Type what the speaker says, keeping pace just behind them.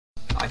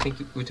I think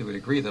Uta would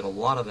agree that a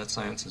lot of that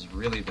science is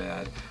really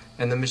bad.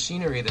 And the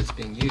machinery that's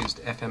being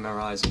used,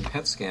 fMRIs and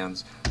PET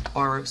scans,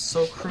 are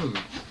so crude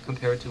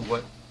compared to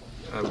what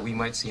we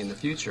might see in the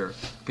future,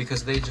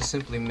 because they just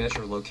simply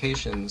measure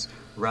locations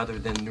rather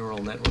than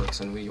neural networks.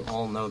 And we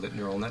all know that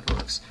neural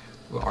networks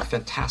are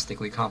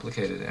fantastically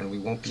complicated, and we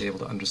won't be able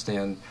to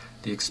understand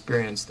the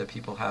experience that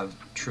people have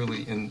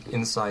truly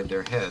inside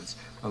their heads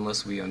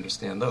unless we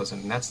understand those.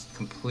 And that's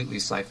completely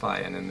sci-fi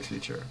and in the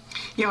future.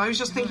 Yeah, I was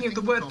just thinking of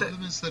the word that... The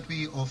problem is that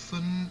we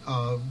often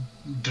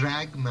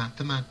drag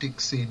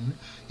mathematics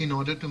in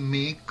order to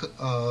make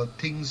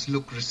things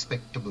look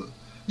respectable.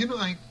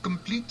 I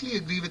completely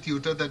agree with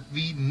Yuta that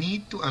we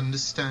need to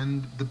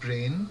understand the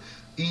brain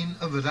in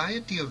a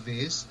variety of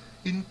ways,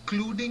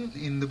 including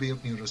in the way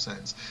of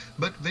neuroscience.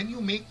 But when you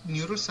make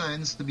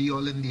neuroscience the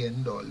be-all and the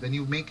end-all, when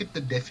you make it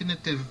the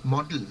definitive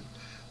model,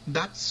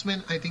 that's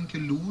when I think you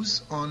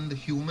lose on the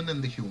human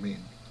and the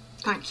humane.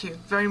 Thank you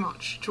very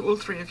much to all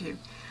three of you,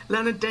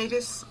 Leonard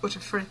Davis, Uta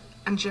Frith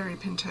and Jerry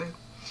Pinto.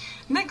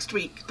 Next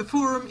week, the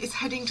forum is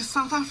heading to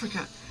South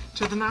Africa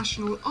to the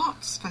National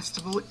Arts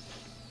Festival.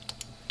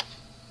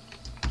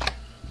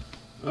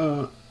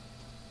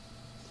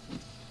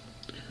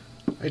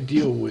 I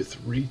deal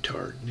with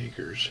retard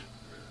niggers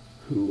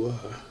who,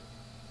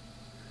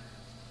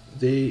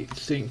 they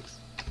think,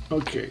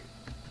 okay,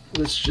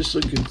 let's just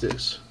look at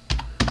this.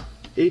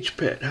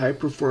 HPET, High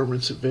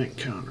Performance Event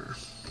Counter.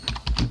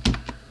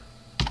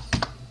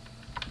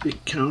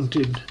 It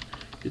counted,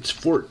 it's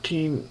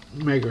 14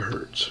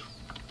 megahertz.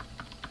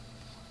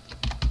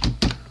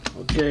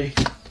 Okay,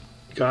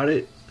 got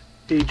it?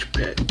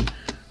 HPET.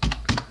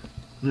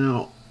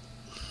 Now,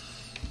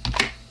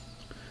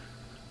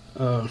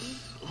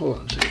 hold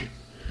on a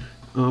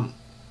second.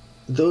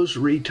 Those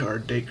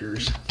retard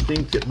diggers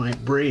think that my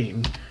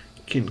brain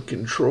can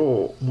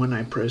control when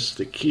I press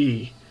the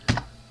key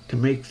to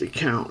make the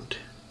count.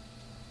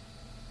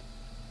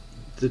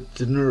 The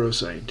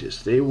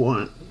neuroscientists, they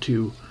want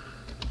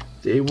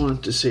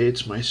to say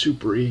it's my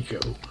super ego.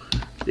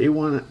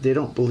 They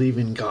don't believe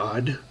in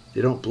God.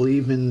 They don't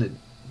believe in the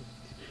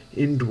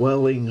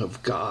indwelling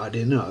of God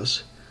in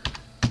us.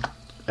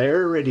 I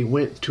already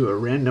went to a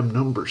random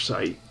number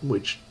site,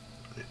 which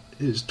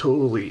is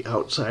totally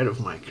outside of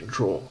my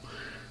control.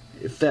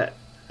 If that,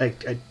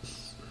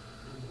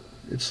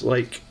 it's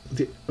like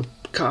a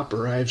cop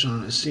arrives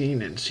on a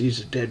scene and sees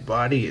a dead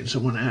body, and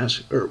someone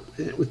asks, or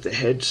with the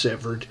head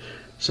severed,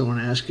 someone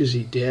asks, "Is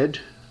he dead?"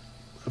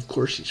 Of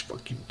course he's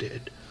fucking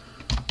dead.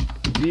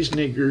 These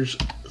niggers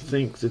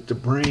think that the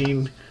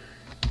brain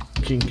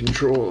can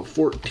control a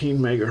 14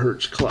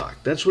 megahertz clock.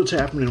 That's what's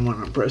happening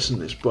when I'm pressing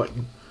this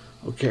button.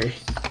 Okay,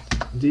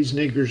 these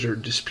niggers are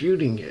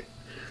disputing it.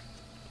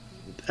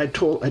 I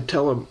tell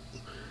them,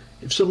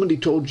 if somebody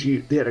told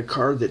you they had a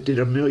car that did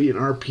 1,000,000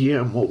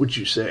 RPM, what would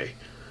you say?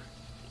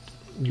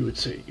 You would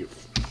say you're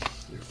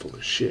full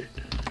of shit.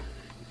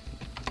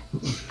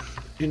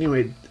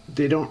 Anyway,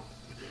 they don't.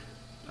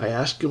 I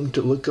asked them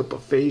to look up a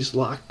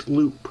phase-locked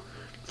loop.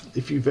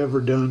 If you've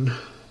ever done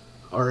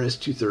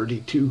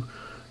RS-232,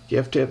 you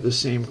have to have the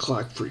same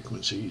clock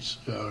frequencies.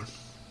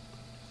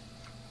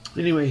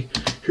 Anyway,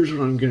 here's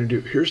what I'm going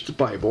to do. Here's the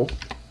Bible.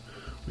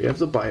 We have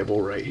the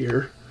Bible right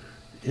here,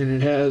 and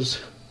it has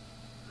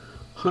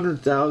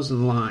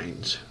 100,000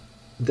 lines.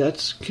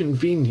 That's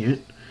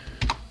convenient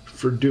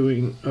for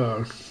doing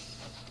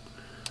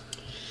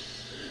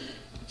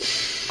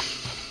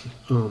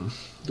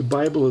the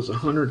Bible is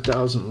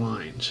 100,000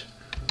 lines.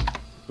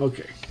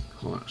 Okay,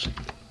 hold on a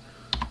second.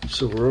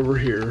 So we're over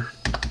here.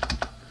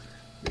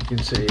 We can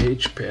say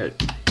HPET.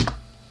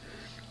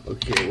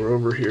 Okay, we're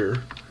over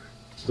here.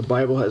 The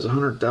Bible has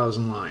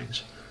 100,000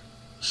 lines.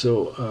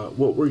 So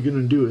what we're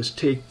going to do is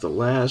take the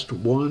last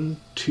 1,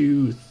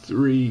 2,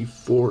 3,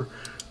 4.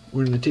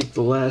 We're going to take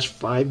the last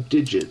 5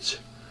 digits,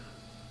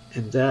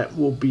 and that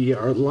will be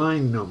our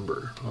line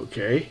number.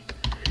 Okay?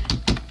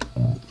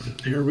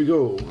 Here we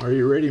go. Are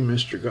you ready,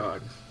 Mr.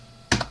 God?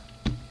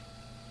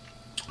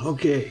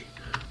 Okay,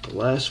 the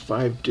last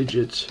 5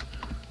 digits.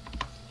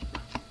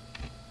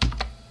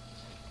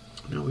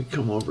 Now we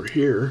come over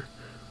here,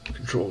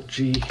 Control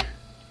G.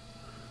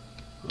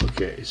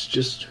 Okay, it's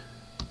just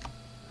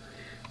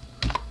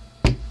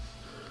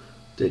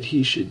that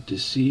he should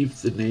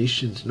deceive the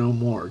nations no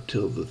more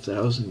till the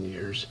 1,000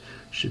 years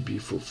should be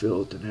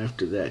fulfilled, and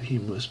after that he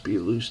must be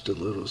loosed a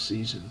little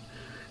season.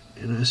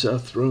 And I saw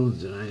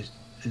thrones,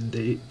 and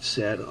they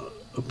sat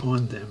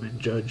upon them, and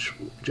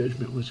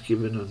judgment was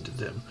given unto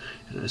them.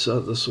 And I saw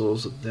the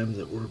souls of them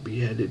that were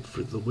beheaded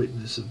for the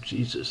witness of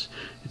Jesus,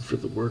 and for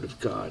the word of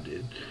God,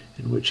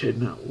 and which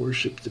had not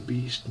worshipped the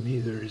beast,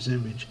 neither his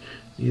image,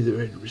 neither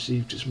had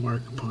received his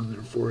mark upon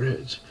their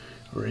foreheads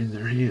or in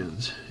their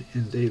hands.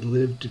 And they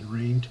lived and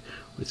reigned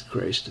with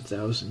Christ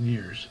 1,000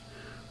 years.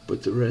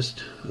 But the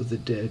rest of the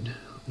dead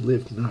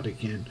lived not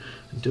again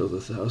until the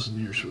 1,000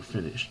 years were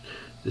finished.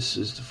 This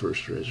is the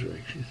first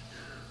resurrection.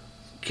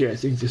 Okay, I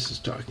think this is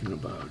talking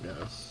about,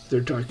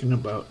 they're talking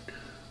about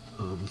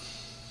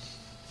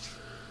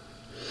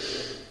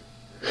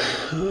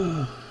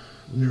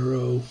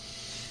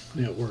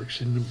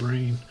networks in the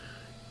brain.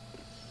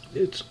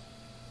 It's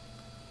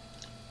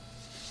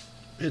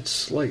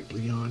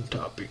slightly on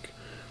topic.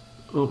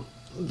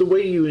 The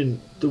way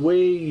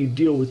you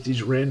deal with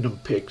these random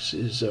picks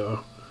is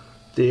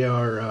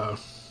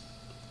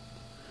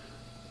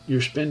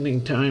you're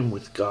spending time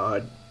with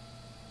God.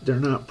 They're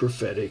not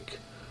prophetic.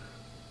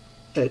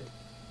 At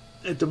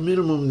the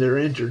minimum, they're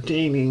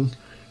entertaining.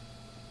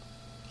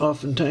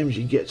 Oftentimes,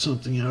 you get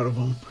something out of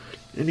them.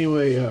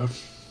 Anyway,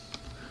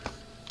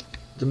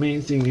 the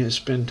main thing is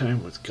spend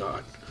time with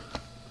God.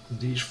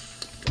 These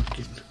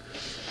fucking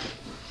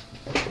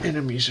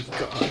enemies of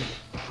God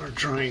are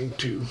trying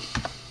to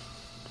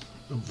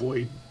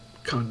avoid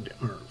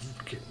or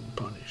getting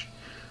punished.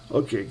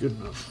 Okay, good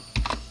enough.